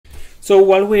So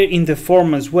while we're in the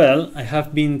form as well, I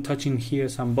have been touching here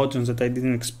some buttons that I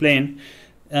didn't explain.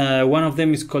 One of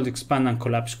them is called expand and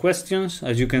collapse questions.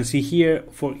 As you can see here,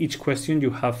 for each question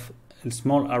you have a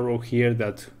small arrow here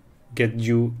that get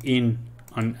you in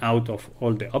and out of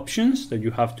all the options that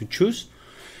you have to choose.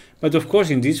 But of course,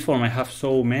 in this form, I have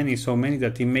so many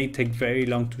that it may take very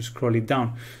long to scroll it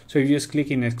down. So if you just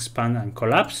click in expand and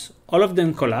collapse, all of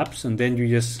them collapse, and then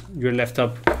you're left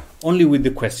up only with the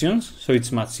questions. So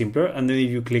it's much simpler. And then if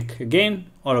you click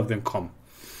again, all of them come.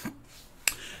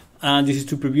 And this is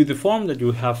to preview the form that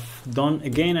you have done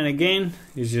again and again.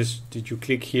 It's just that you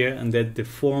click here and that the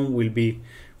form will be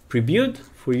previewed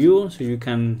for you, so you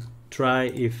can try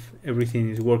if everything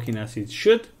is working as it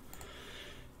should.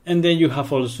 And then you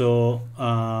have also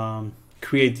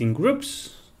creating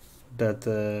groups that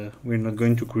we're not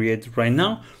going to create right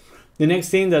now. The next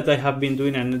thing that I have been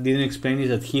doing and didn't explain is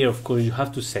that here, of course, you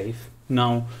have to save.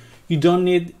 Now, you don't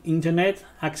need internet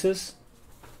access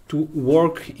to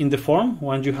work in the form.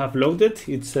 Once you have loaded,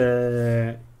 it's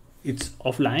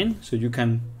offline, so you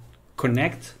can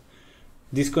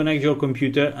disconnect your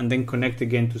computer and then connect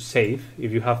again to save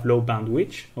if you have low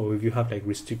bandwidth or if you have like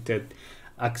restricted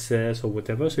access or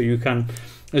whatever. So you can,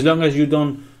 as long as you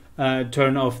don't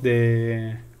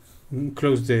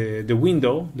close the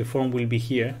window, the form will be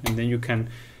here, and then you can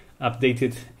update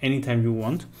it anytime you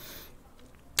want.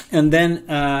 And then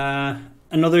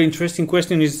another interesting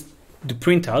question is the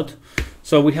printout.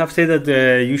 So we have said that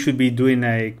you should be doing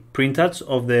a printouts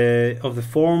of the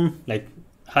form, like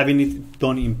having it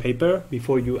done in paper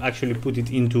before you actually put it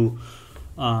into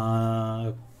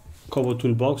Kobo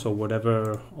Toolbox or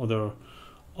whatever other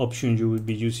option you would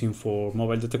be using for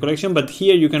mobile data collection. But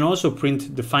here you can also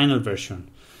print the final version.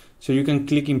 So you can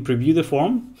click in preview the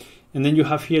form, and then you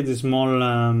have here the small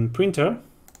printer.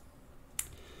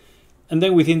 And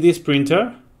then within this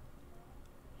printer,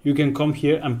 you can come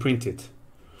here and print it.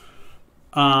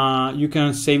 You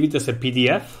can save it as a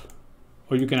PDF,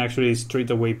 or you can actually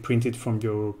straight away print it from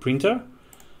your printer.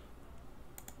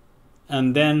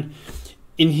 And then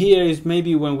in here is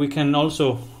maybe when we can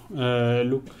also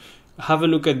have a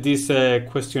look at this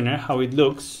questionnaire, how it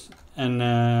looks, and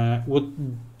what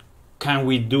can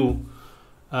we do,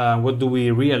 what do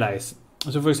we realize.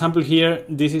 So for example here,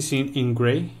 this is in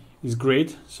gray, is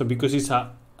great. So because it's a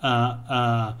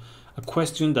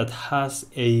question that has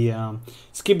a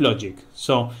skip logic.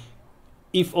 So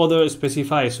if other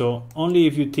specify, so only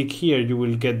if you tick here you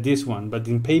will get this one, but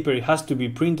in paper it has to be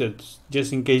printed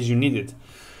just in case you need it.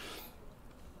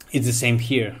 It's the same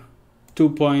here,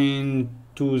 2.20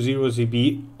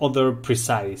 ZB, other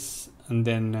precise, and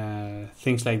then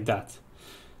things like that.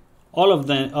 All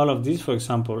of these, for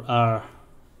example, are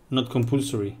not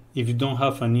compulsory. If you don't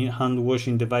have a hand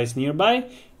washing device nearby,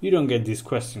 you don't get these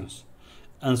questions,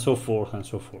 and so forth and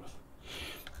so forth.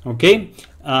 Okay,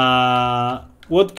 what